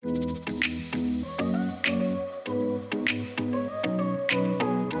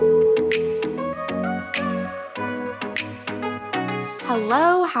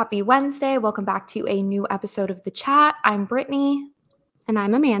Hello, happy Wednesday. Welcome back to a new episode of The Chat. I'm Brittany. And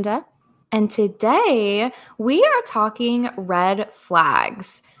I'm Amanda. And today we are talking red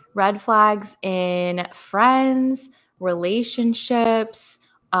flags. Red flags in friends, relationships,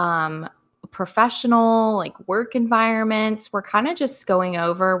 professional, like work environments. We're kind of just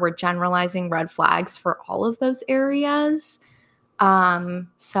we're generalizing red flags for all of those areas.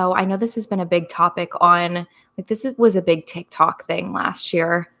 So I know this has been a big topic was a big TikTok thing last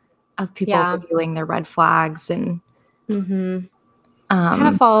year of people revealing their red flags and kind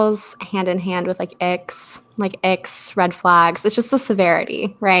of falls hand in hand with like icks, red flags. It's just the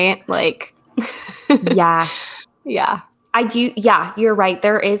severity, right? Like, yeah. I do. Yeah, you're right.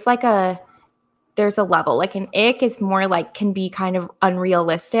 There's a level. Like an ick is more like can be kind of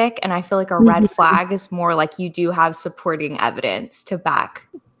unrealistic. And I feel like a red flag is more like you do have supporting evidence to back.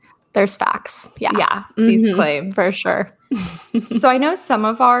 There's facts. Yeah. These claims. For sure. So I know some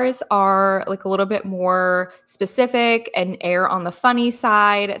of ours are like a little bit more specific and err on the funny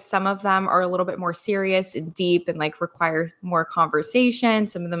side. Some of them are a little bit more serious and deep and like require more conversation.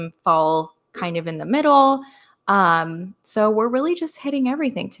 Some of them fall kind of in the middle. So we're really just hitting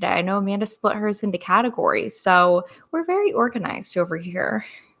everything today. I know Amanda split hers into categories, so we're very organized over here.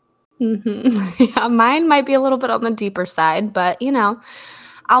 Yeah, mine might be a little bit on the deeper side, but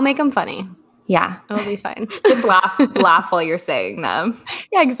I'll make them funny. Yeah, it'll be fine. Just laugh while you're saying them.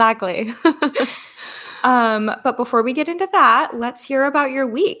 Yeah, exactly. But before we get into that, let's hear about your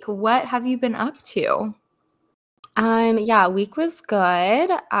week. What have you been up to? Week was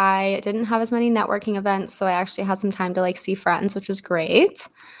good. I didn't have as many networking events, so I actually had some time to like see friends, which was great.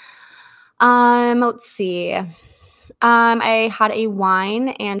 Let's see. I had a wine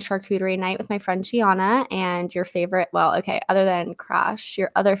and charcuterie night with my friend Gianna and your favorite, other than Crash,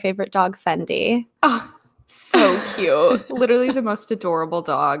 your other favorite dog, Fendi. Oh, so cute. Literally the most adorable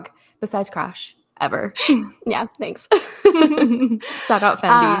dog besides Crash ever. Yeah, thanks. Shout out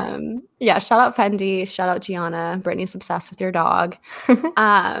Fendi. Shout out Fendi. Shout out Gianna. Brittany's obsessed with your dog.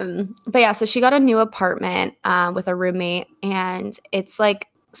 So she got a new apartment with a roommate, and it's like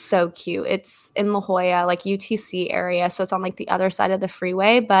so cute. It's in La Jolla, like UTC area, so it's on like the other side of the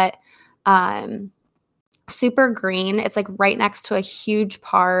freeway, but super green. It's like right next to a huge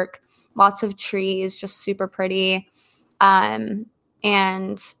park, lots of trees, just super pretty. And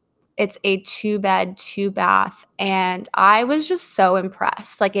it's a 2-bed, 2-bath, and I was just so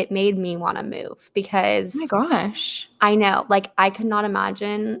impressed. Like, it made me want to move because oh my gosh, I know, like, I could not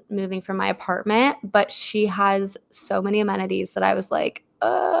imagine moving from my apartment, but she has so many amenities that I was like,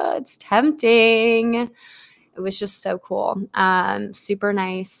 it's tempting. It was just so cool. Super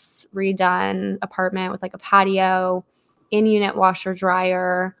nice, redone apartment with like a patio, in-unit washer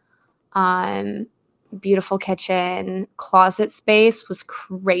dryer, beautiful kitchen. Closet space was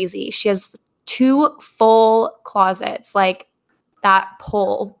crazy. She has 2 full closets, like that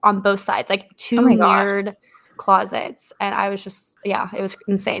pull on both sides, like 2 mirrored closets. And I was just, it was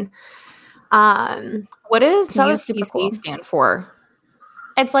insane. What does UTC stand for?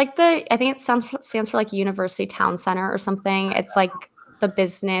 It's like I think it stands for like University Town Center or something. It's like the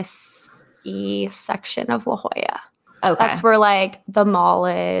business-y section of La Jolla. Okay. That's where like the mall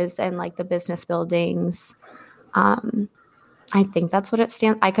is and like the business buildings. I think that's what it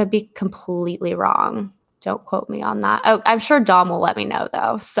stands. I could be completely wrong. Don't quote me on that. Oh, I'm sure Dom will let me know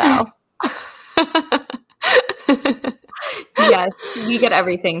though. So yes, we get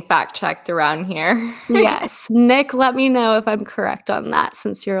everything fact checked around here. Yes. Nick, let me know if I'm correct on that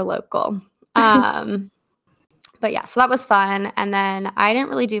since you're local. So that was fun. And then I didn't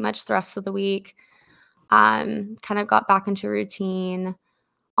really do much the rest of the week. Kind of got back into routine.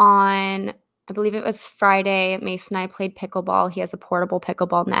 On, I believe it was Friday, Mason and I played pickleball. He has a portable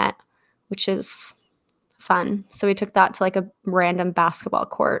pickleball net, which is fun. So we took that to like a random basketball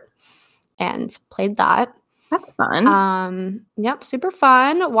court and played that. That's fun. Yep, super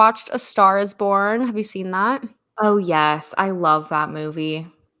fun. Watched A Star Is Born. Have you seen that? Oh, yes. I love that movie.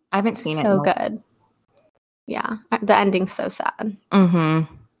 I haven't seen it. So good. Yeah. The ending's so sad.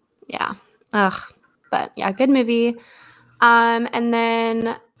 Mm-hmm. Yeah. Ugh. But yeah, good movie. And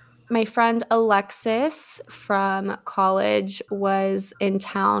then my friend Alexis from college was in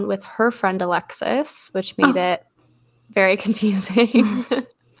town with her friend Alexis, which made it very confusing.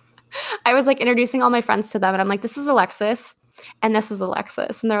 I was like introducing all my friends to them, and I'm like, this is Alexis, and this is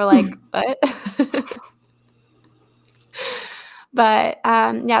Alexis. And they were like, what? But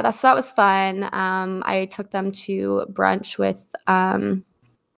that was fun. I took them to brunch with Aaron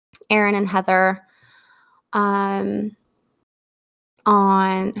and Heather on,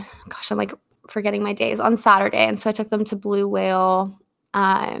 gosh, I'm like forgetting my days, on Saturday. And so I took them to Blue Whale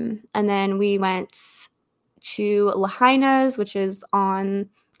And then we went to Lahaina's, which is on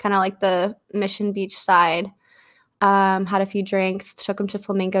kind of like the Mission Beach side. Had a few drinks, took them to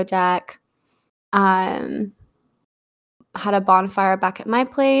Flamingo Deck. Had a bonfire back at my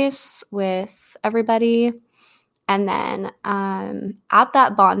place with everybody. And then at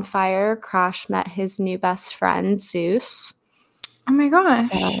that bonfire, Crash met his new best friend, Zeus. Oh my gosh.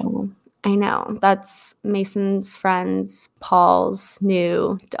 So I know. That's Mason's friend's Paul's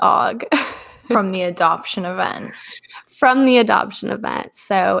new dog. From the adoption event. From the adoption event.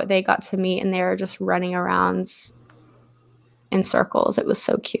 So they got to meet and they were just running around in circles. It was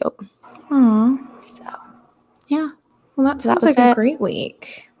so cute. Aww. So, yeah. Well, that sounds like a great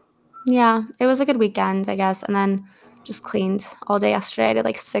week. Yeah, it was a good weekend, I guess. And then just cleaned all day yesterday. I did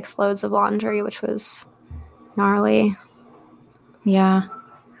like 6 loads of laundry, which was gnarly. Yeah.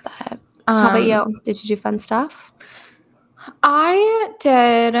 But how about you? Did you do fun stuff? I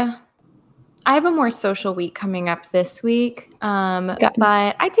did. I have a more social week coming up this week. But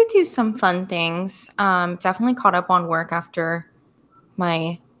I did do some fun things. Definitely caught up on work after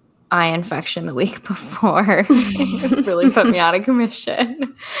my eye infection the week before. It really put me out of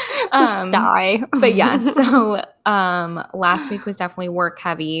commission. Die. But yeah, so last week was definitely work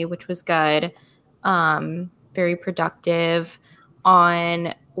heavy, which was good. Very productive.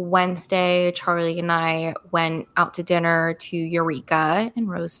 On Wednesday, Charlie and I went out to dinner to Eureka in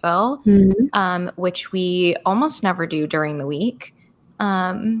Roseville, which we almost never do during the week.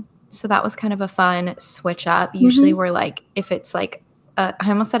 So that was kind of a fun switch up. Usually we're like, if it's like, I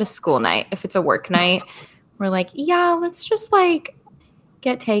almost said a school night. If it's a work night, we're like, yeah, let's just like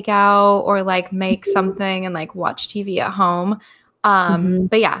get takeout or like make something and like watch TV at home.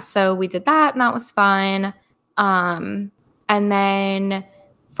 But yeah, so we did that and that was fun. And then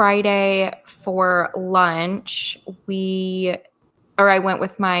Friday for lunch, I went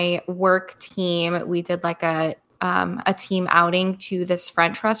with my work team. We did like a team outing to this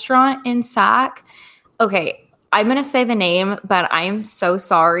French restaurant in Sac. Okay, I'm going to say the name, but I am so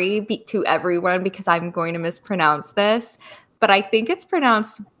sorry to everyone because I'm going to mispronounce this. But I think it's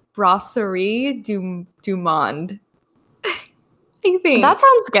pronounced Brasserie du Monde. I think. That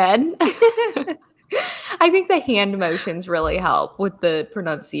sounds good. I think the hand motions really help with the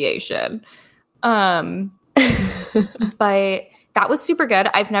pronunciation. But that was super good.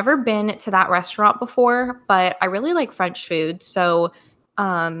 I've never been to that restaurant before, but I really like French food. So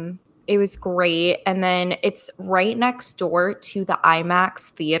it was great. And then it's right next door to the IMAX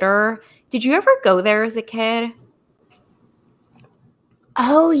theater. Did you ever go there as a kid?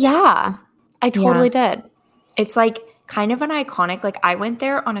 Oh, yeah. I totally did. It's like kind of an iconic, like I went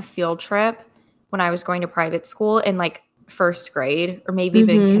there on a field trip when I was going to private school in like first grade or maybe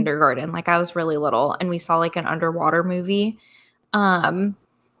even kindergarten. Like I was really little and we saw like an underwater movie. I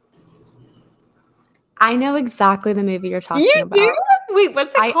know exactly the movie you're talking about. Do? Wait,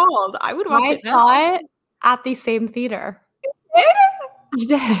 what's it called? I would watch it now. I saw it at the same theater. I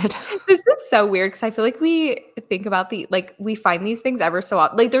did. This is so weird because I feel like we think about we find these things ever so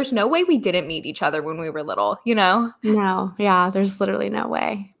often. Like there's no way we didn't meet each other when we were little, you know? No. Yeah, there's literally no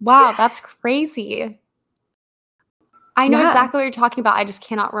way. Wow, that's crazy. I know exactly what you're talking about. I just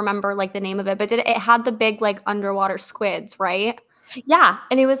cannot remember like the name of it. But it had the big like underwater squids, right? Yeah.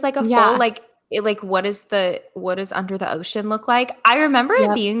 And it was like a full what does Under the Ocean look like? I remember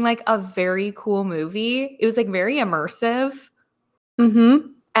it being like a very cool movie. It was like very immersive.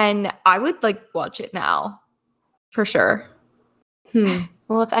 And I would like watch it now for sure.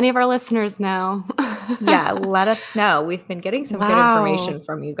 Well, if any of our listeners know, yeah, let us know. We've been getting some good information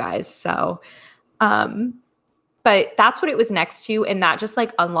from you guys. So, but that's what it was next to. And that just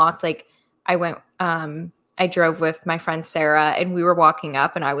like unlocked, like I drove with my friend Sarah and we were walking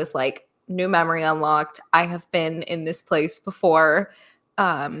up and I was like, new memory unlocked. I have been in this place before.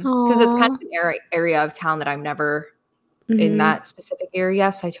 Because it's kind of an area of town that I'm never in that specific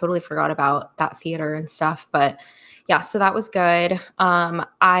area. So I totally forgot about that theater and stuff. But yeah, so that was good.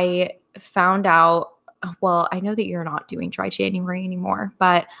 I found out, well, I know that you're not doing Dry January anymore,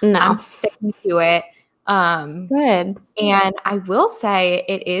 but I'm sticking to it. Good. And I will say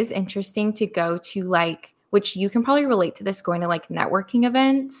it is interesting to go to like, which you can probably relate to this, going to like networking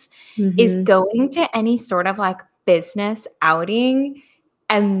events, is going to any sort of like business outing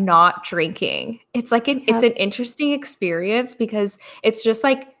and not drinking. It's like it's an interesting experience because it's just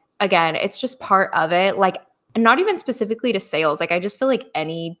like, again, it's just part of it. Like not even specifically to sales. Like I just feel like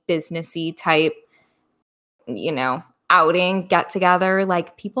any businessy type, you know, outing, get together,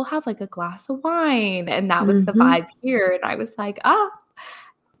 like people have like a glass of wine and that was the vibe here. And I was like,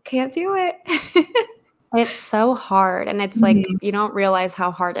 can't do it. It's so hard, and it's like Mhm. you don't realize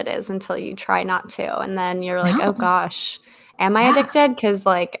how hard it is until you try not to, and then you're like, "Oh No. gosh, am I Yeah. addicted?" Because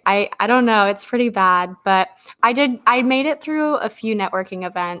like I don't know, it's pretty bad, but I made it through a few networking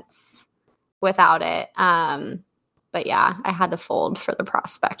events without it. But yeah, I had to fold for the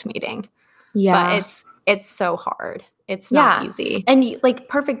prospect meeting. But Yeah. it's so hard. It's not Yeah. easy. And like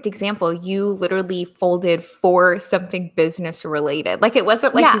perfect example, you literally folded for something business related. Like it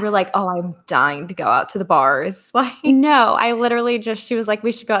wasn't like you Yeah. were like, "Oh, I'm dying to go out to the bars." Like No, I literally just she was like,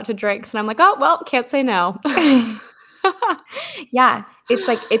 "We should go out to drinks," and I'm like, "Oh, well, can't say no." yeah, it's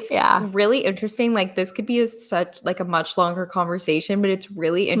like it's Yeah. really interesting. Like this could be such like a much longer conversation, but it's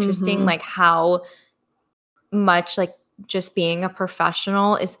really interesting Mhm. like how much like just being a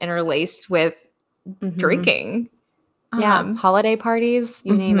professional is interlaced with Mhm. drinking. Yeah, Um holiday parties,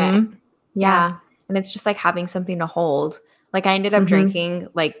 you name it. mhm. Yeah. Yeah. And it's just like having something to hold. Like I ended up Mhm. drinking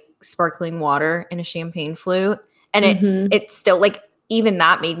like sparkling water in a champagne flute and Mhm. it still like even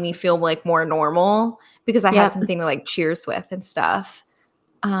that made me feel like more normal because I had Yep. something to like cheers with and stuff.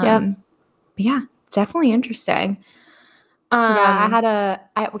 Yep. But yeah, it's definitely interesting. Yeah,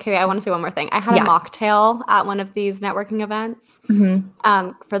 Um okay, I wanna say one more thing. I had a yeah. mocktail at one of these networking events, Mhm.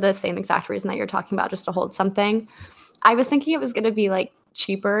 for the same exact reason that you're talking about, just to hold something. I was thinking it was gonna be, like,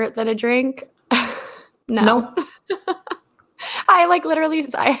 cheaper than a drink. No. Nope. I, like, literally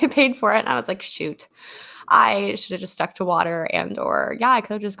I paid for it, and I was like, "Shoot. I should have just stuck to water and or yeah, I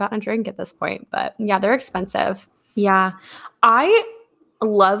could have just gotten a drink at this point." But, yeah, they're expensive. Yeah. I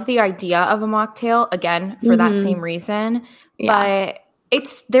love the idea of a mocktail again for that same Mhm. reason, Yeah. but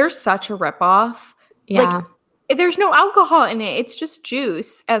there's such a ripoff. Like Yeah. there's no alcohol in it. It's just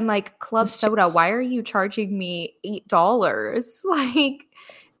juice and like club It's soda. just Why are you charging me $8? Like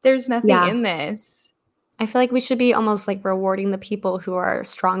there's nothing yeah. in this. I feel like we should be almost, like, rewarding the people who are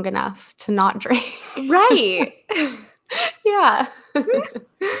strong enough to not drink. Right. Yeah.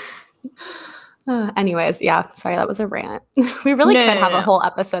 Anyways, yeah, sorry, that was a rant. We really No, could no, have a no. whole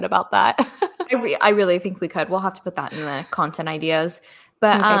episode about that. I really think we could. We'll have to put that in the content ideas.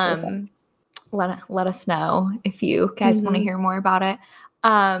 But Okay, perfect. let us know if you guys want to Mhm. hear more about it.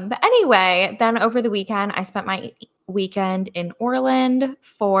 But anyway, then over the weekend, I spent my weekend in Orland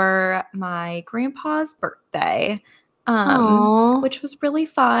for my grandpa's birthday, Aw. which was really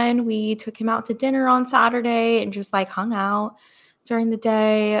fun. We took him out to dinner on Saturday and just like hung out during the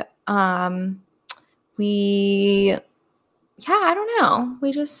day. We yeah, I don't know.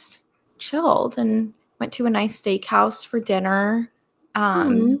 We just chilled and went to a nice steakhouse for dinner. Um,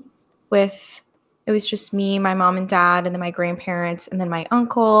 Mm. with it was just me, my mom and dad, and then my grandparents, and then my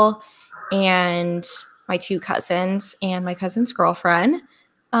uncle and my two cousins and my cousin's girlfriend.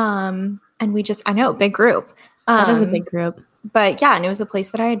 And we just I know, big group. That is a Um, big group. but yeah, and it was a place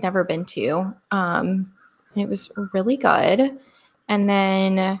that I had never been to. And it was really good. And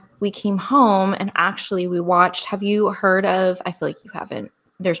then we came home and actually we watched. Have you heard of? I feel like you haven't.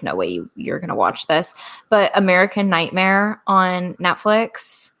 There's no way you're going to watch this, but American Nightmare on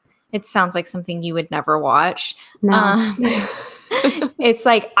Netflix. It sounds like something you would never watch. No. Um, it's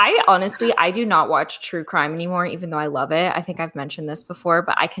like I do not watch true crime anymore, even though I love it. I think I've mentioned this before,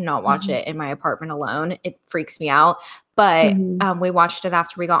 but I cannot watch Mhm. it in my apartment alone. It freaks me out. But Mhm. we watched it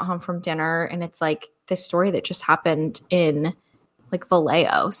after we got home from dinner, and it's like this story that just happened in like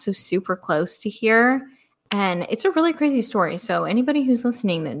Vallejo, so super close to here. And it's a really crazy story. So anybody who's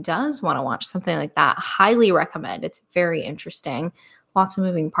listening that does want to watch something like that, highly recommend. It's very interesting. Lots of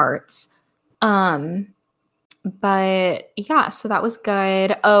moving parts. But yeah, so that was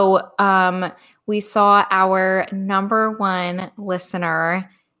good. Oh, we saw our number one listener,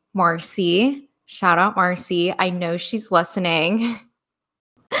 Marcy. Shout out Marcy. I know she's listening.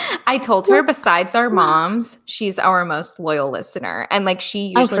 I told her besides our moms, she's our most loyal listener. And like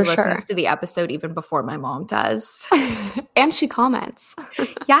she Oh, usually for sure. listens to the episode even before my mom does. And she comments.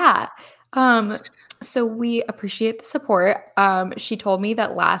 Yeah. Um, so we appreciate the support. She told me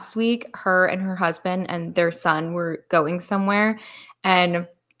that last week her and her husband and their son were going somewhere and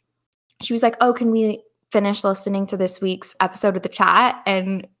she was like, "Oh, can we finish listening to this week's episode of the chat?"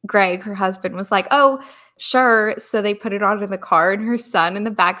 And Greg, her husband, was like, "Oh, sure." So they put it on in the car, and her son in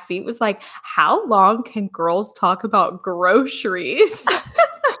the back seat was like, "How long can girls talk about groceries?"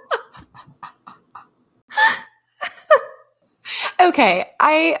 Okay,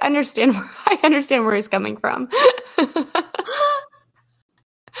 I understand I understand where he's coming from.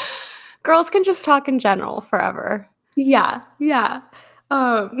 Girls can just talk in general forever. Yeah, yeah.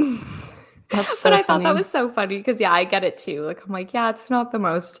 Um, That's so But I funny. thought that was so funny because, yeah, I get it too. Like, I'm like, yeah, it's not the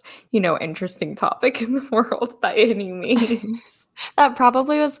most, interesting topic in the world by any means. That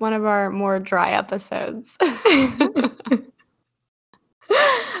probably was one of our more dry episodes.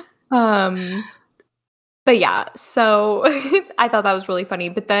 But yeah, so I thought that was really funny.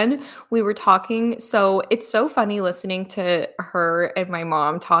 But then we were talking. So it's so funny listening to her and my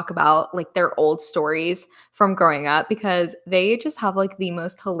mom talk about like their old stories from growing up because they just have like the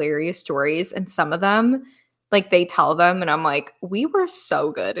most hilarious stories. And some of them, like they tell them, and I'm like, we were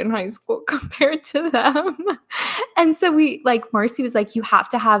so good in high school compared to them. And so Marcy was like, you have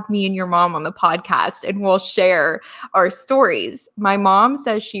to have me and your mom on the podcast and we'll share our stories. My mom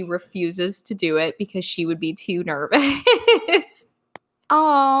says she refuses to do it because she would be too nervous.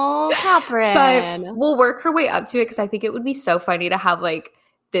 Oh, Catherine. But we'll work her way up to it because I think it would be so funny to have like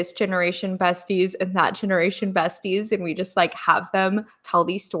this generation besties and that generation besties. And we just like have them tell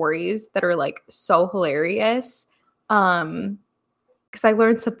these stories that are like so hilarious. Because I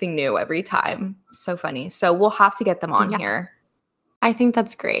learned something new every time. So funny. So we'll have to get them on here. I think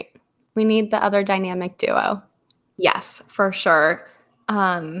that's great. We need the other dynamic duo. Yes, for sure.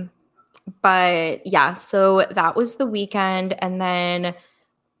 But yeah, so that was the weekend. And then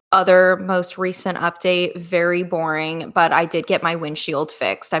other most recent update, very boring, but I did get my windshield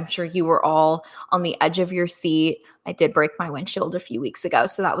fixed. I'm sure you were all on the edge of your seat. I did break my windshield a few weeks ago.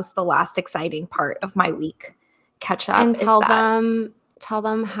 So that was the last exciting part of my week. Catch up. And tell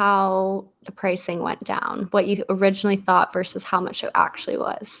them how the pricing went down, what you originally thought versus how much it actually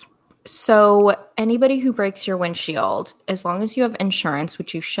was. So anybody who breaks your windshield, as long as you have insurance,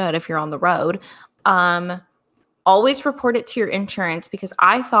 which you should if you're on the road, always report it to your insurance because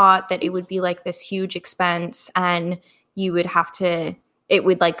I thought that it would be like this huge expense and you would have to, it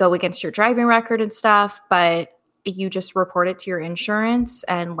would like go against your driving record and stuff, but you just report it to your insurance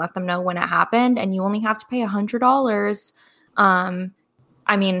and let them know when it happened and you only have to pay $100.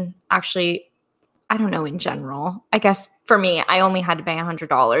 I mean, actually, I don't know in general. I guess for me, I only had to pay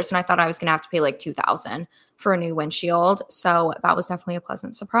 $100 and I thought I was going to have to pay like $2,000 for a new windshield. So that was definitely a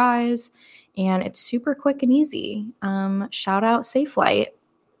pleasant surprise. And it's super quick and easy. Shout out Safelite.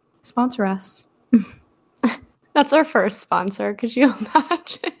 Sponsor us. That's our first sponsor. Could you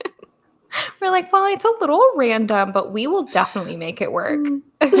imagine? We're like, well, it's a little random, but we will definitely make it work.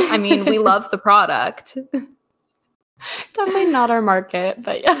 I mean, we love the product. Definitely not our market,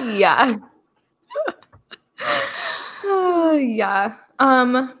 but yeah. Yeah. Yeah.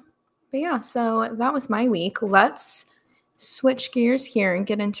 But yeah, so that was my week. Let's switch gears here and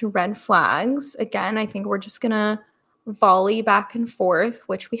get into red flags. Again, I think we're just gonna volley back and forth,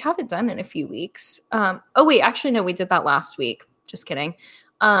 which we haven't done in a few weeks. Oh wait, actually no, we did that last week. Just kidding.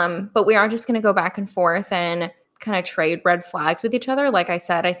 But we are just gonna go back and forth and kind of trade red flags with each other. Like I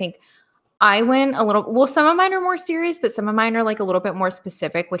said, I think I went a little, well, some of mine are more serious, but some of mine are like a little bit more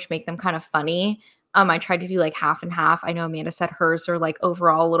specific, which make them kind of funny. I tried to do like half and half. I know Amanda said hers are like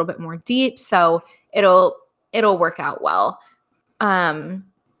overall a little bit more deep, so it'll work out well. I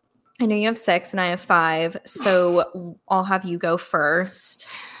know you have 6 and I have 5, so I'll have you go first.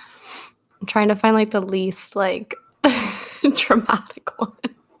 I'm trying to find like the least like dramatic one.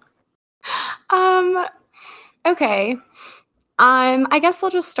 Okay. I guess I'll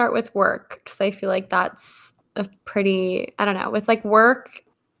just start with work because I feel like that's a pretty, I don't know, with like work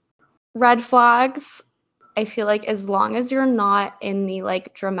red flags, I feel like as long as you're not in the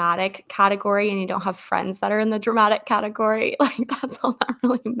like dramatic category and you don't have friends that are in the dramatic category, like that's all that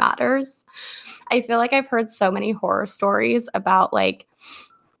really matters. I feel like I've heard so many horror stories about like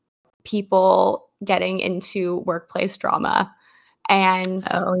people getting into workplace drama. And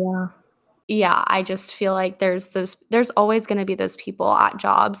yeah, I just feel like there's always going to be those people at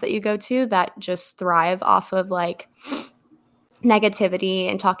jobs that you go to that just thrive off of like negativity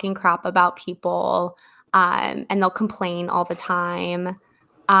and talking crap about people, and they'll complain all the time.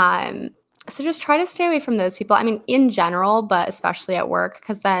 So just try to stay away from those people. I mean, in general, but especially at work,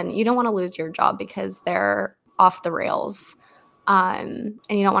 because then you don't want to lose your job because they're off the rails, and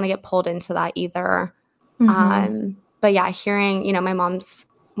you don't want to get pulled into that either. Mm-hmm. But yeah, hearing, my mom's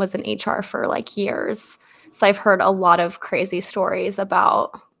was in HR for like years. So I've heard a lot of crazy stories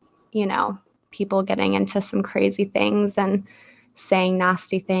about, people getting into some crazy things and saying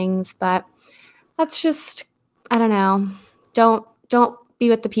nasty things. But that's just, I don't know. Don't be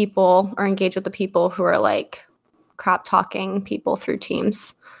with the people or engage with the people who are like crap talking people through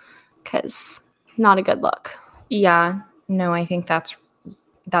Teams, because not a good look. Yeah, no, I think that's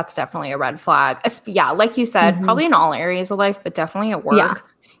definitely a red flag. Yeah, like you said, probably in all areas of life, but definitely at work.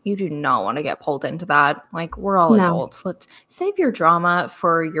 you do not want to get pulled into that. Like, we're all No. adults. Let's save your drama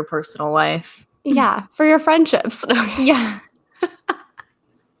for your personal life. Yeah, for your friendships. Yeah.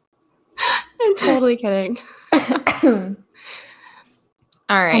 I'm totally kidding. All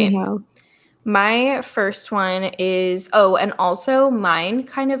right. Anyhow. My first one is, and also mine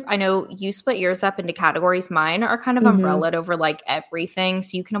kind of, I know you split yours up into categories. Mine are kind of umbrellaed over like everything.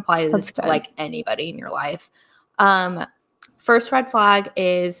 So you can apply this to like anybody in your life. First red flag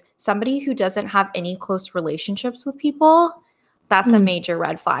is somebody who doesn't have any close relationships with people. That's a major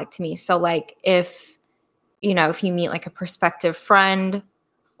red flag to me. So like if you meet like a prospective friend,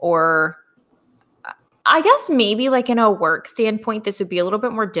 or I guess maybe like in a work standpoint, this would be a little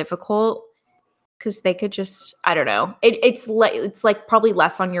bit more difficult because they could just, I don't know. It's like probably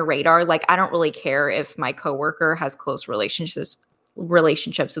less on your radar. Like, I don't really care if my coworker has close relationships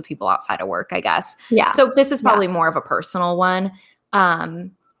with people outside of work, I guess. Yeah. So this is probably more of a personal one.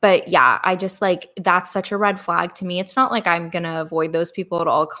 But yeah, I just like, that's such a red flag to me. It's not like I'm going to avoid those people at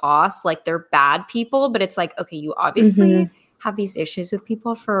all costs. Like, they're bad people, but it's like, okay, you obviously have these issues with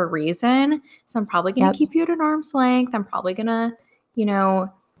people for a reason. So I'm probably going to keep you at an arm's length. I'm probably going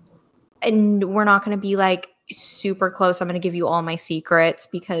to, and we're not going to be like super close. I'm going to give you all my secrets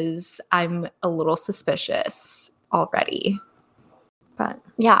because I'm a little suspicious already. But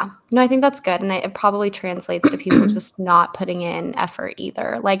yeah, no, I think that's good. And it probably translates to people just not putting in effort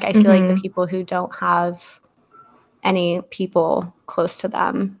either. Like, I feel like the people who don't have any people close to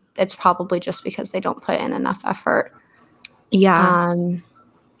them, it's probably just because they don't put in enough effort. Yeah. And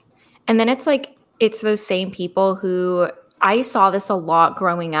then it's like, it's those same people who, I saw this a lot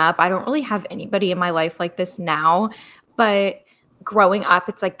growing up. I don't really have anybody in my life like this now, but growing up,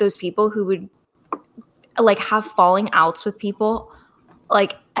 it's like those people who would like have falling outs with people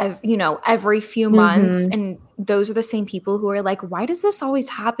like, every few months. And those are the same people who are like, why does this always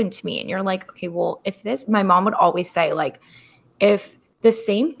happen to me? And you're like, okay, well, my mom would always say, like, if the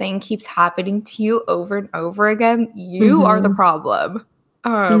same thing keeps happening to you over and over again, you are the problem.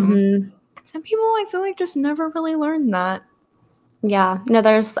 Some people, I feel like, just never really learned that. Yeah. No,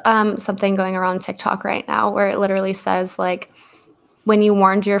 there's something going around TikTok right now where it literally says, like, when you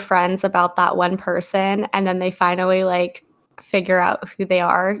warned your friends about that one person and then they finally, like, figure out who they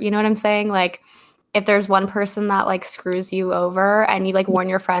are. You know what I'm saying? Like, if there's one person that like screws you over and you like warn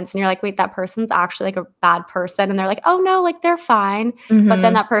your friends and you're like, wait, that person's actually like a bad person. And they're like, oh no, like they're fine. But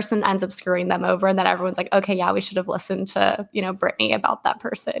then that person ends up screwing them over. And then everyone's like, okay, yeah, we should have listened to, Brittany about that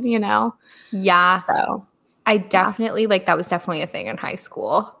person, Yeah. So I definitely like, that was definitely a thing in high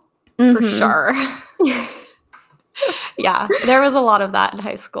school for sure. Yeah, there was a lot of that in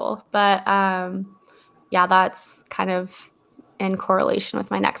high school. But yeah, that's kind of in correlation with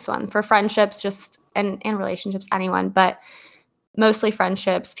my next one. For friendships, just and relationships, anyone, but mostly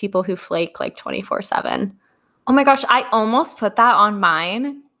friendships, people who flake like 24/7. Oh my gosh, I almost put that on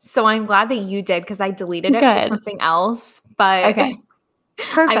mine. So I'm glad that you did because I deleted it for something else. But okay.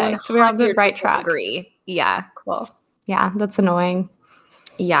 Perfect. We're on the right track. Agree. Yeah. Cool. Yeah, that's annoying.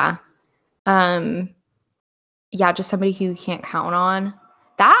 Yeah. Yeah, just somebody who you can't count on.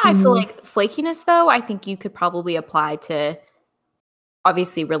 That I feel like flakiness, though, I think you could probably apply to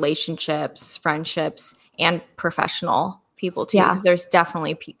obviously relationships, friendships, and professional people too. Because there's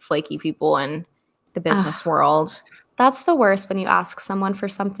definitely flaky people in the business world. That's the worst when you ask someone for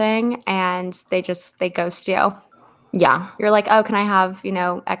something and they ghost you. Yeah. You're like, oh, can I have,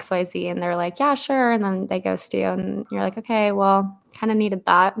 XYZ? And they're like, yeah, sure. And then they ghost you. And you're like, okay, well, kind of needed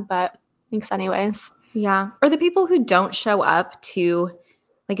that, but thanks anyways. Yeah. Or the people who don't show up to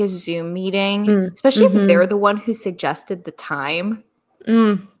like a Zoom meeting, especially if they're the one who suggested the time.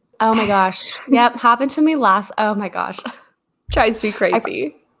 Oh my gosh. Yep. Happened to me oh my gosh. Drives me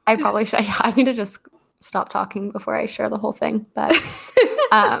crazy. I probably should. Yeah, I need to just stop talking before I share the whole thing. But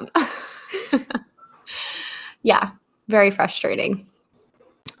yeah, very frustrating.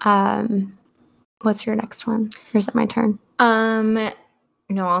 What's your next one? Or is it my turn?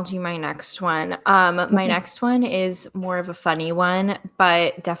 No, I'll do my next one. My next one is more of a funny one,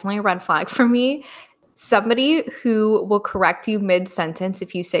 but definitely a red flag for me. Somebody who will correct you mid-sentence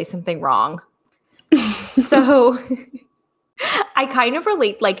if you say something wrong. So I kind of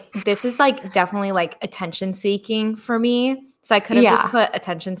relate, like, this is like definitely like attention seeking for me. So I could have just put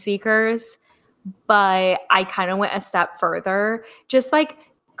attention seekers, but I kind of went a step further. Just like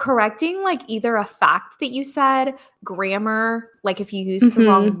correcting like either a fact that you said, grammar, like if you use the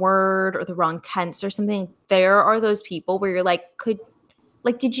wrong word or the wrong tense or something. There are those people where you're like,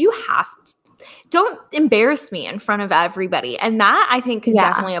 did you have to? Don't embarrass me in front of everybody. And that I think can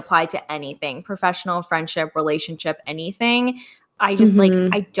definitely apply to anything, professional, friendship, relationship, anything. I just like,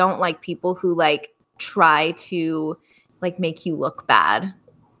 I don't like people who like try to like make you look bad.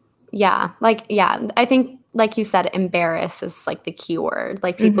 Yeah. Like, yeah, I think, like you said, embarrass is like the key word.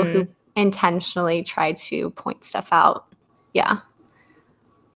 Like people who intentionally try to point stuff out. Yeah.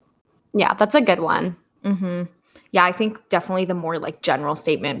 Yeah, that's a good one. Yeah, I think definitely the more like general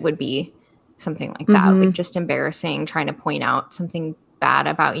statement would be something like that, like just embarrassing, trying to point out something bad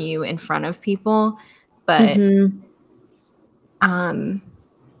about you in front of people. But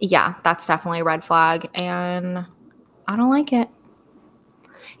yeah, that's definitely a red flag, and I don't like it.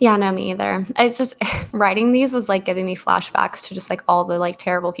 Yeah, no, me either. It's just writing these was like giving me flashbacks to just like all the like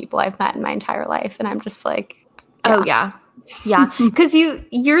terrible people I've met in my entire life, and I'm just like, oh yeah, because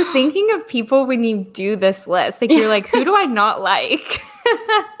you're thinking of people when you do this list, like you're like, who do I not like?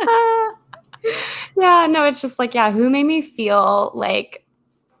 Yeah, no, it's just like, yeah, who made me feel like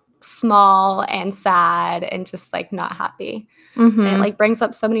small and sad and just like not happy, and it like brings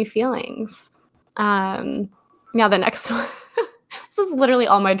up so many feelings. Yeah, the next one. This is literally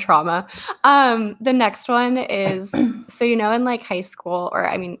all my trauma. The next one is, so in like high school, or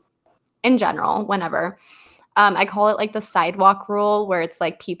I mean in general, whenever, I call it like the sidewalk rule, where it's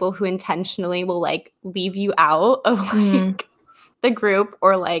like people who intentionally will like leave you out of like the group,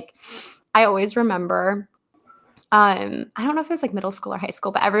 or like I always remember, I don't know if it was like middle school or high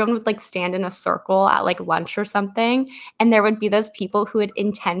school, but everyone would like stand in a circle at like lunch or something. And there would be those people who would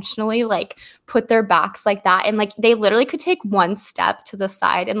intentionally like put their backs like that. And like they literally could take one step to the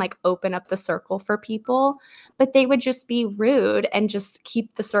side and like open up the circle for people, but they would just be rude and just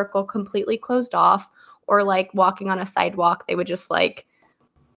keep the circle completely closed off. Or like walking on a sidewalk, they would just like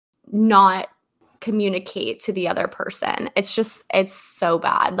not communicate to the other person. It's so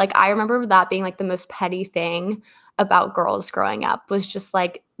bad. Like I remember that being like the most petty thing about girls growing up, was just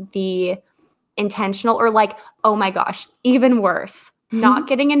like the intentional, or like, oh my gosh, even worse, not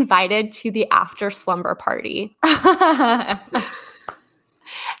getting invited to the after slumber party.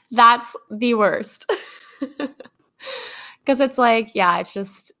 That's the worst. Because it's like, yeah, it's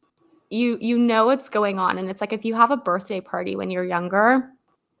just you know what's going on. And it's like, if you have a birthday party when you're younger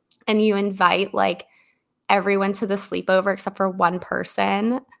and you invite like everyone to the sleepover except for one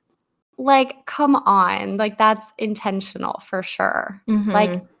person, like, come on, like that's intentional for sure.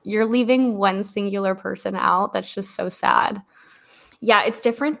 Like you're leaving one singular person out. That's just so sad. Yeah, it's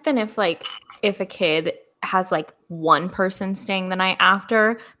different than if a kid has like one person staying the night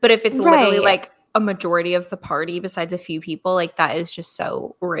after, but if it's literally like a majority of the party besides a few people, like that is just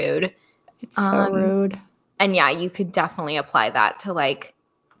so rude. It's so rude. And yeah, you could definitely apply that to like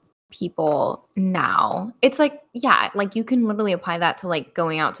people now. It's like, yeah, like you can literally apply that to like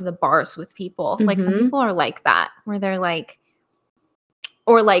going out to the bars with people. Like some people are like that, where they're like,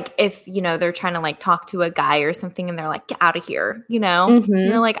 or like if they're trying to like talk to a guy or something and they're like, get out of here, and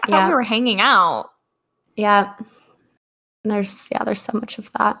you're like, I thought we were hanging out. Yeah. There's so much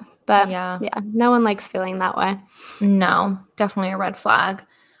of that. But yeah, no one likes feeling that way. No, definitely a red flag.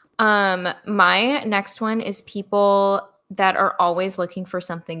 My next one is people that are always looking for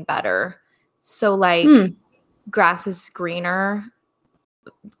something better. So like grass is greener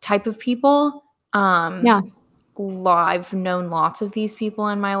type of people. Yeah. I've known lots of these people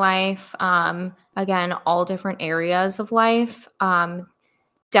in my life. Again, all different areas of life.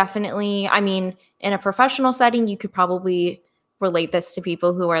 Definitely, I mean, in a professional setting, you could probably relate this to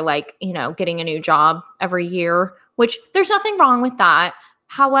people who are like, getting a new job every year, which there's nothing wrong with that.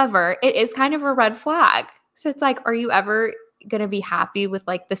 However, it is kind of a red flag. So it's like, are you ever going to be happy with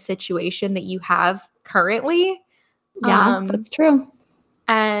like the situation that you have currently? Yeah, that's true.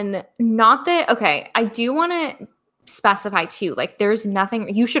 And not that, okay, I do want to specify too, like there's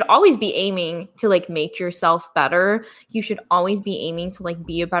nothing, you should always be aiming to like make yourself better. You should always be aiming to like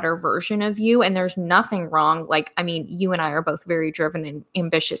be a better version of you. And there's nothing wrong. Like, I mean, you and I are both very driven and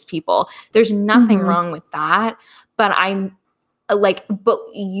ambitious people. There's nothing wrong with that. But but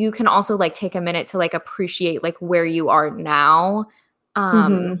you can also like take a minute to like appreciate like where you are now.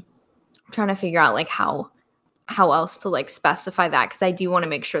 Trying to figure out like how else to like specify that, because I do want to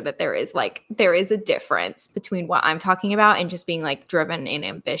make sure that there is a difference between what I'm talking about and just being like driven and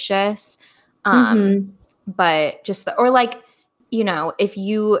ambitious. But just or like, if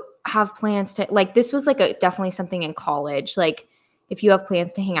you have plans to like, this was like definitely something in college, like if you have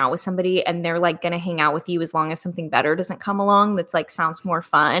plans to hang out with somebody and they're like going to hang out with you as long as something better doesn't come along that's like sounds more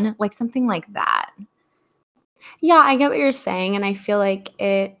fun, like something like that. Yeah, I get what you're saying. And I feel like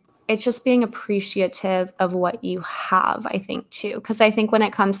it's just being appreciative of what you have, I think, too. Because I think when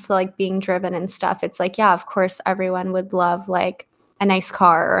it comes to like being driven and stuff, it's like, yeah, of course, everyone would love like a nice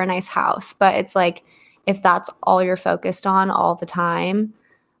car or a nice house. But it's like, if that's all you're focused on all the time,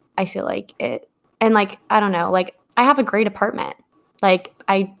 I feel like it, and like, I don't know, like I have a great apartment. Like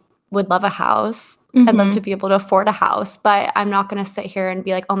I would love a house. I'd love to be able to afford a house, but I'm not going to sit here and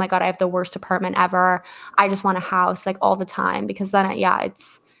be like, oh my God, I have the worst apartment ever. I just want a house like all the time, because then,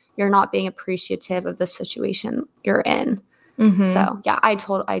 you're not being appreciative of the situation you're in. So yeah, I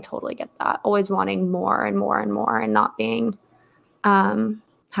totally get that. Always wanting more and more and more and not being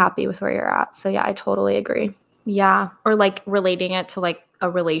happy with where you're at. So yeah, I totally agree. Yeah. Or like relating it to like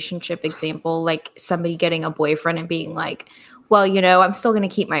a relationship example, like somebody getting a boyfriend and being like, well, I'm still going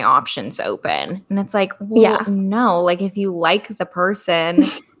to keep my options open. And it's like, well, no, like if you like the person,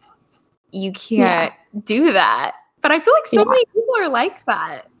 you can't do that. But I feel like so many people are like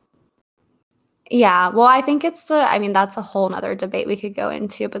that. Yeah. Well, I think that's a whole nother debate we could go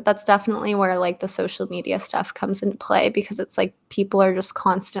into, but that's definitely where like the social media stuff comes into play, because it's like people are just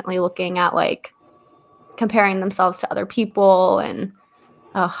constantly looking at like comparing themselves to other people, and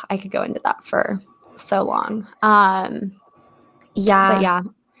I could go into that for so long. But yeah,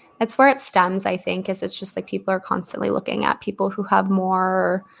 it's where it stems, I think, is it's just like people are constantly looking at people who have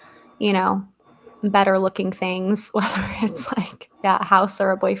more, better looking things, whether it's like, a house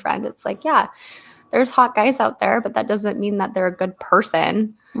or a boyfriend. It's like, there's hot guys out there, but that doesn't mean that they're a good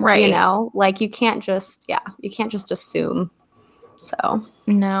person. Right. Like you can't just assume. So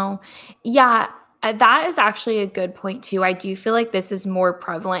no. Yeah. That is actually a good point too. I do feel like this is more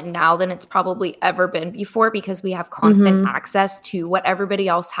prevalent now than it's probably ever been before, because we have constant access to what everybody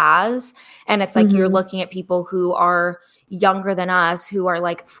else has. And it's like you're looking at people who are younger than us, who are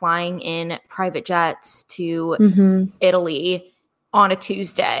like flying in private jets to Italy on a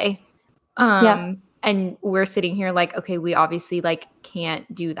Tuesday. And we're sitting here like, okay, we obviously like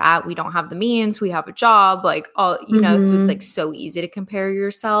can't do that. We don't have the means. We have a job, like all, so it's like so easy to compare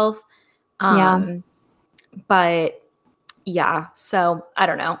yourself. But yeah, so I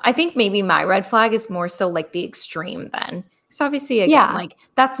don't know. I think maybe my red flag is more so like the extreme then. So obviously, again, like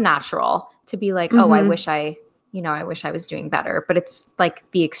that's natural to be like, oh, I wish I was doing better. But it's like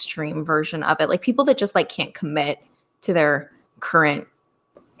the extreme version of it. Like people that just like can't commit to their current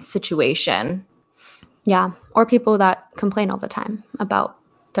situation. Yeah. Or people that complain all the time about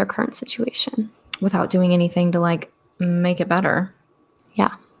their current situation without doing anything to like make it better.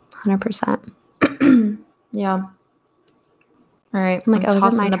 Yeah. 100%. Yeah. All right. I'm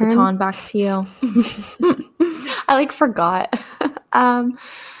tossing the baton back to you. I like forgot.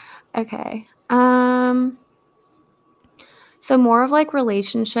 Okay. So more of like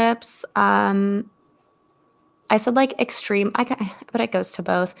relationships. I said like extreme, but it goes to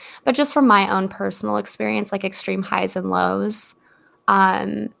both. But just from my own personal experience, like extreme highs and lows.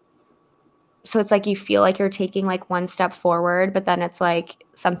 So it's like you feel like you're taking like one step forward, but then it's like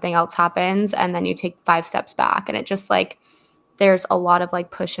something else happens and then you take 5 steps back, and it just like there's a lot of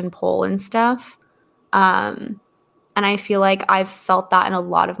like push and pull and stuff. And I feel like I've felt that in a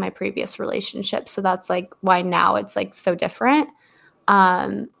lot of my previous relationships. So that's like why now it's like so different.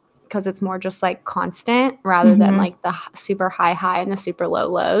 Because it's more just like constant rather than like the super high and the super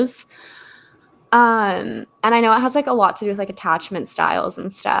lows. And I know it has like a lot to do with like attachment styles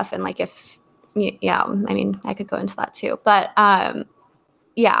and stuff. And like I mean, I could go into that too. But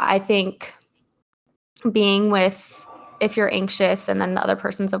I think being with, if you're anxious and then the other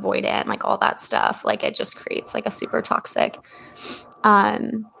person's avoidant, like all that stuff, like it just creates like a super toxic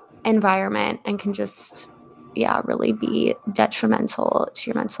environment and can just, really be detrimental to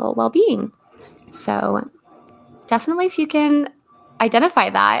your mental well-being. So definitely if you can identify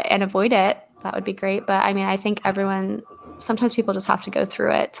that and avoid it, that would be great. But I mean, I think sometimes people just have to go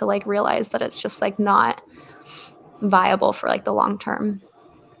through it to like realize that it's just like not viable for like the long term.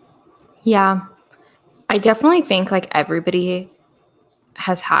 Yeah. I definitely think like everybody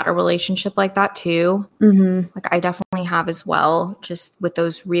has had a relationship like that too. Like I definitely have as well, just with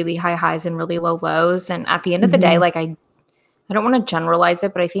those really high highs and really low lows. And at the end of the day, like I don't want to generalize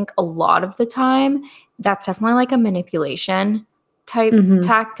it, but I think a lot of the time that's definitely like a manipulation type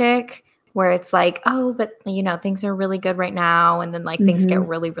tactic where it's like, oh, but things are really good right now. And then like things get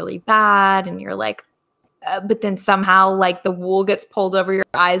really, really bad. And you're like, but then somehow like the wool gets pulled over your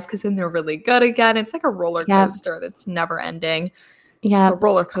eyes because then they're really good again. It's like a roller coaster that's never ending. Yeah. A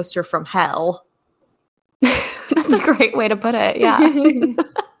roller coaster from hell. That's a great way to put it. Yeah.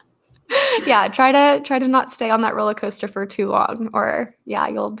 Yeah. Try to not stay on that roller coaster for too long, or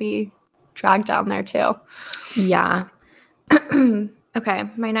you'll be dragged down there too. Yeah. Okay.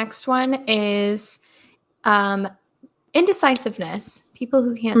 My next one is indecisiveness. People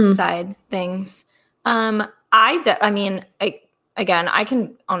who can't decide things. I again, I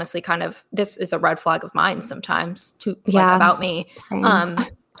can honestly this is a red flag of mine sometimes to Yeah, about me. same.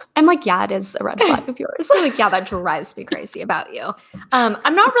 I'm like, yeah, it is a red flag of yours. Like, yeah, that drives me crazy about you.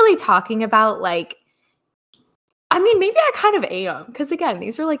 I'm not really talking about like, I mean, maybe I kind of am, because again,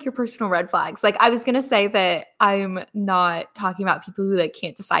 these are like your personal red flags. Like, I was gonna say that I'm not talking about people who like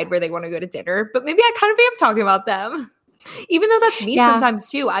can't decide where they want to go to dinner, but maybe I kind of am talking about them. Even though that's me sometimes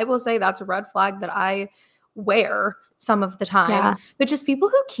too. I will say that's a red flag that I wear some of the time. Yeah. But just people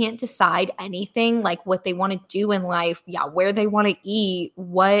who can't decide anything, like what they want to do in life, where they want to eat,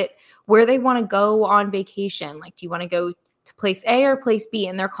 where they want to go on vacation. Like, do you want to go to place A or place B?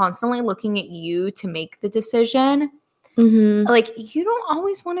 And they're constantly looking at you to make the decision. Like, you don't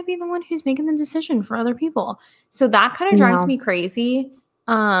always want to be the one who's making the decision for other people. So that kind of drives me crazy.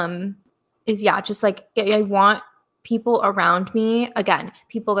 Just like, I want people around me, again,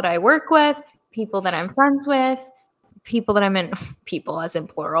 people that I work with, people that I'm friends with, people that I'm in, people as in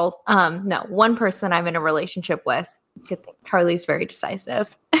plural. No, one person that I'm in a relationship with. Good thing. Charlie's very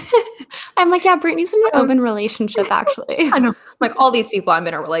decisive. I'm like, yeah, Brittany's in an open relationship, actually. I know. Like, all these people I'm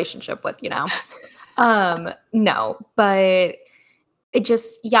in a relationship with, you know. No, but it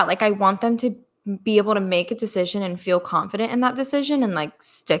just, like, I want them to be able to make a decision and feel confident in that decision and like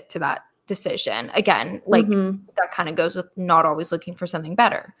stick to that decision. Again, like that kind of goes with not always looking for something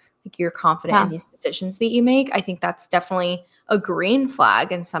better. Like, you're confident in these decisions that you make. I think that's definitely a green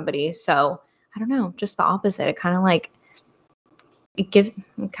flag in somebody. So I don't know, just the opposite. It kind of like, it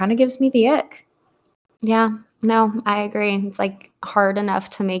kind of gives me the ick. Yeah, no, I agree. It's like hard enough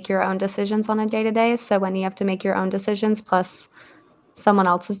to make your own decisions on a day-to-day. So when you have to make your own decisions plus someone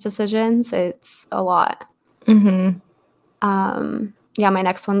else's decisions, it's a lot. Yeah, my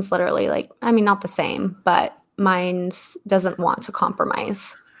next one's literally like, I mean, not the same, but mine's doesn't want to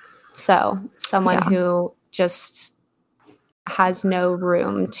compromise. So someone who just has no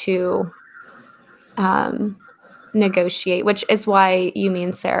room to negotiate, which is why you, me,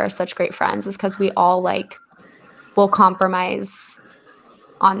 and Sarah are such great friends, is because we all like will compromise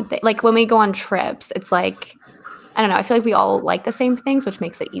on like when we go on trips. It's like, I don't know, I feel like we all like the same things, which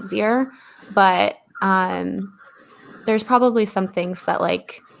makes it easier. But there's probably some things that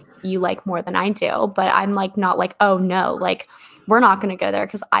like you like more than I do, but I'm like not like, oh no, like we're not going to go there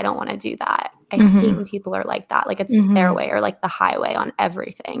because I don't want to do that. I hate when people are like that. Like, it's their way or like the highway on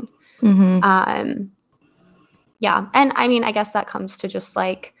everything. Yeah. And I mean, I guess that comes to just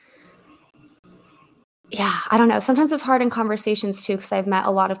like, I don't know. Sometimes it's hard in conversations too, because I've met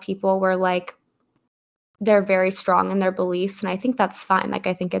a lot of people where like they're very strong in their beliefs. And I think that's fine. Like,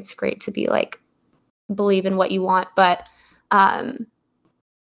 I think it's great to be like, believe in what you want. But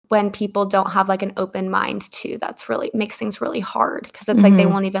when people don't have like an open mind too, that's really makes things really hard, because it's like they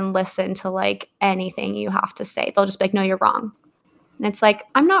won't even listen to like anything you have to say. They'll just be like, no, you're wrong. And it's like,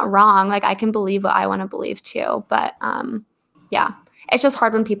 I'm not wrong. Like, I can believe what I want to believe too. But it's just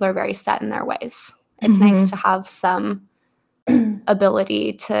hard when people are very set in their ways. It's nice to have some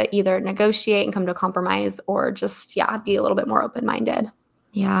ability to either negotiate and come to a compromise, or just, be a little bit more open-minded.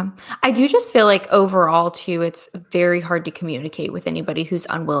 Yeah. I do just feel like overall too, it's very hard to communicate with anybody who's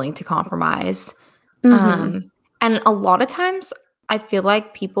unwilling to compromise. And a lot of times I feel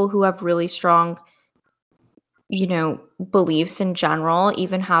like people who have really strong, beliefs in general,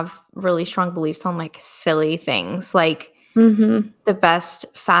 even have really strong beliefs on like silly things, like the best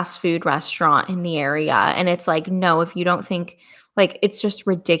fast food restaurant in the area. And it's like, no, if you don't think, like, it's just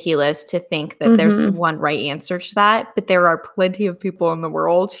ridiculous to think that there's one right answer to that. But there are plenty of people in the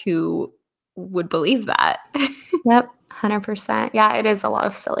world who would believe that. Yep, 100%. Yeah, it is a lot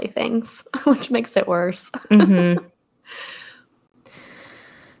of silly things, which makes it worse.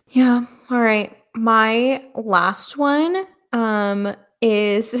 Yeah. All right. My last one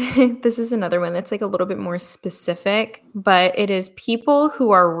is this is another one that's like a little bit more specific, but it is people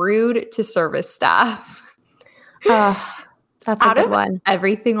who are rude to service staff. That's a good one.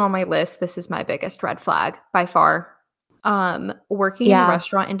 Everything on my list, this is my biggest red flag by far. Working in the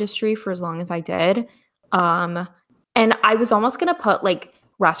restaurant industry for as long as I did. And I was almost going to put like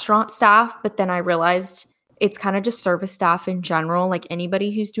restaurant staff, but then I realized it's kind of just service staff in general, like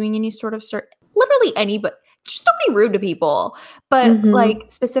anybody who's doing any sort of literally anybody. Just don't be rude to people. But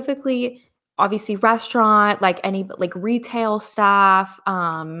like specifically, obviously restaurant, like any like retail staff,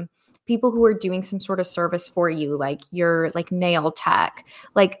 people who are doing some sort of service for you, like your like nail tech.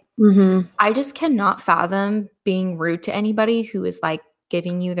 Like I just cannot fathom being rude to anybody who is like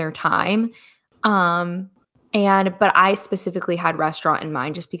giving you their time. But I specifically had restaurant in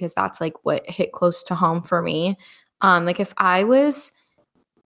mind just because that's like what hit close to home for me. Like if I was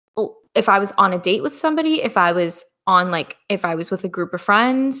on a date with somebody, if I was on like if I was with a group of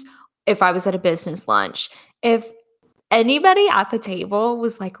friends, if I was at a business lunch, if anybody at the table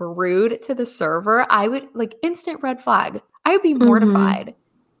was like rude to the server, I would like instant red flag. I would be mortified.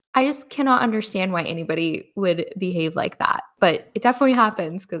 I just cannot understand why anybody would behave like that. But it definitely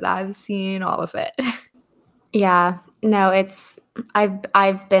happens because I've seen all of it. Yeah. No,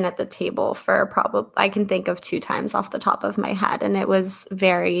 I've been at the table for probably I can think of 2 times off the top of my head, and it was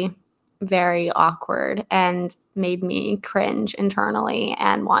very, very awkward and made me cringe internally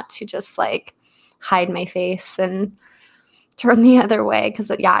and want to just like hide my face and turn the other way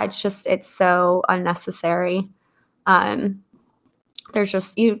because it's so unnecessary.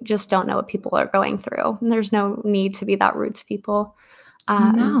 You just don't know what people are going through, and there's no need to be that rude to people.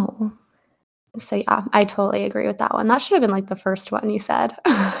 No. So yeah, I totally agree with that one. That should have been like the first one you said.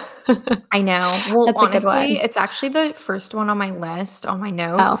 I know. Well, That's a good honestly, one. it's actually the first one on my list, on my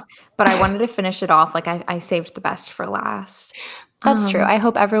notes, but I wanted to finish it off. Like I saved the best for last. That's true. I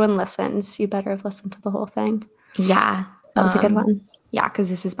hope everyone listens. You better have listened to the whole thing. Yeah. That was a good one. Yeah, because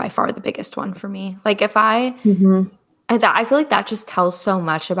this is by far the biggest one for me. Like if I feel like that just tells so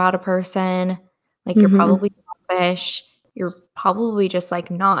much about a person. Like you're probably selfish. You're probably just like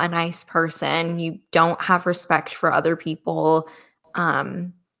not a nice person. You don't have respect for other people.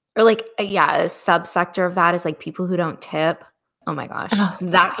 Or like, a subsector of that is like people who don't tip. Oh my gosh.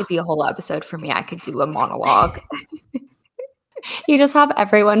 That could be a whole episode for me. I could do a monologue. You just have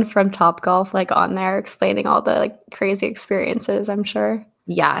everyone from Topgolf like on there explaining all the like crazy experiences, I'm sure.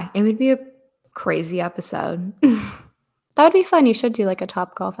 Yeah, it would be a crazy episode. That would be fun. You should do like a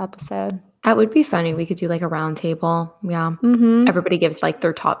Topgolf episode. That would be funny. We could do like a round table. Yeah. Everybody gives like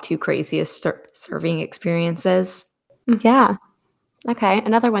their top 2 craziest serving experiences. Yeah. Okay.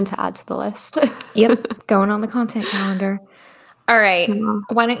 Another one to add to the list. Yep. Going on the content calendar. All right.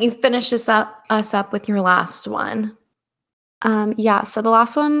 Why don't you finish us up with your last one? Yeah. So the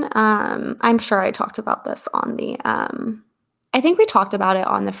last one, I'm sure I talked about this on the, I think we talked about it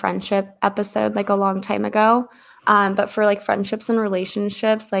on the friendship episode like a long time ago. But for like friendships and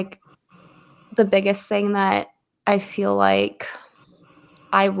relationships, like the biggest thing that I feel like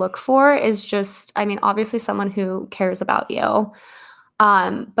I look for is just, I mean, obviously someone who cares about you.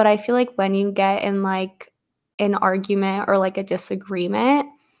 But I feel like when you get in like an argument or like a disagreement,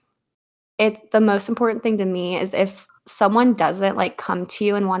 the most important thing to me is if someone doesn't like come to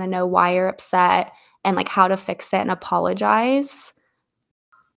you and want to know why you're upset and like how to fix it and apologize.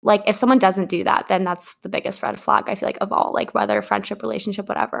 Like if someone doesn't do that, then that's the biggest red flag, I feel like, of all, like whether friendship, relationship,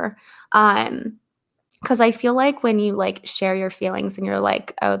 whatever. Because I feel like when you like share your feelings and you're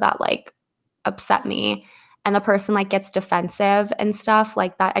like, oh, that like upset me, and the person like gets defensive and stuff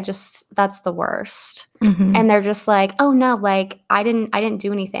like that, that's the worst. And they're just like, oh no, like I didn't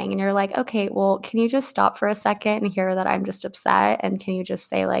do anything. And you're like, okay, well, can you just stop for a second and hear that I'm just upset? And can you just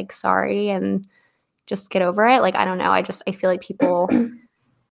say like, sorry, and just get over it? Like, I don't know. I feel like people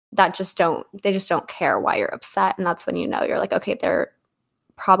that just don't care why you're upset. And that's when you know you're like, okay, they're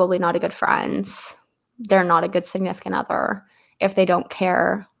probably not a good friend. They're not a good significant other if they don't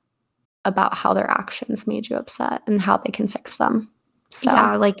care about how their actions made you upset and how they can fix them. So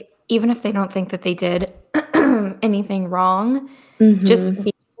yeah, like even if they don't think that they did anything wrong, just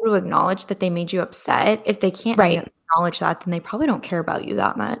be able to acknowledge that they made you upset. If they can't acknowledge that, then they probably don't care about you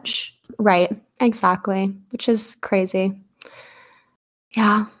that much. Right. Exactly. Which is crazy.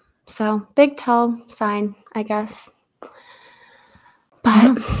 Yeah. So big tell sign, I guess.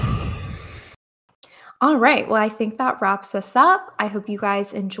 But all right. Well, I think that wraps us up. I hope you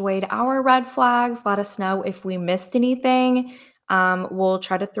guys enjoyed our red flags. Let us know if we missed anything. We'll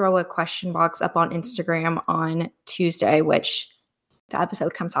try to throw a question box up on Instagram on Tuesday, which the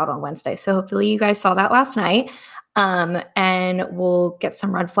episode comes out on Wednesday. So hopefully you guys saw that last night. And we'll get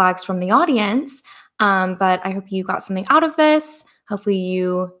some red flags from the audience. But I hope you got something out of this. Hopefully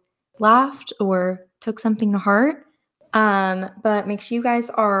you laughed or took something to heart. But make sure you guys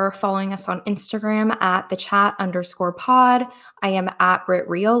are following us on Instagram at @thechat_pod. I am at Britt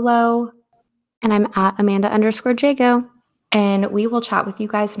Riolo. And I'm at Amanda_Jago. And we will chat with you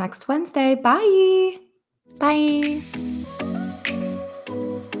guys next Wednesday. Bye. Bye.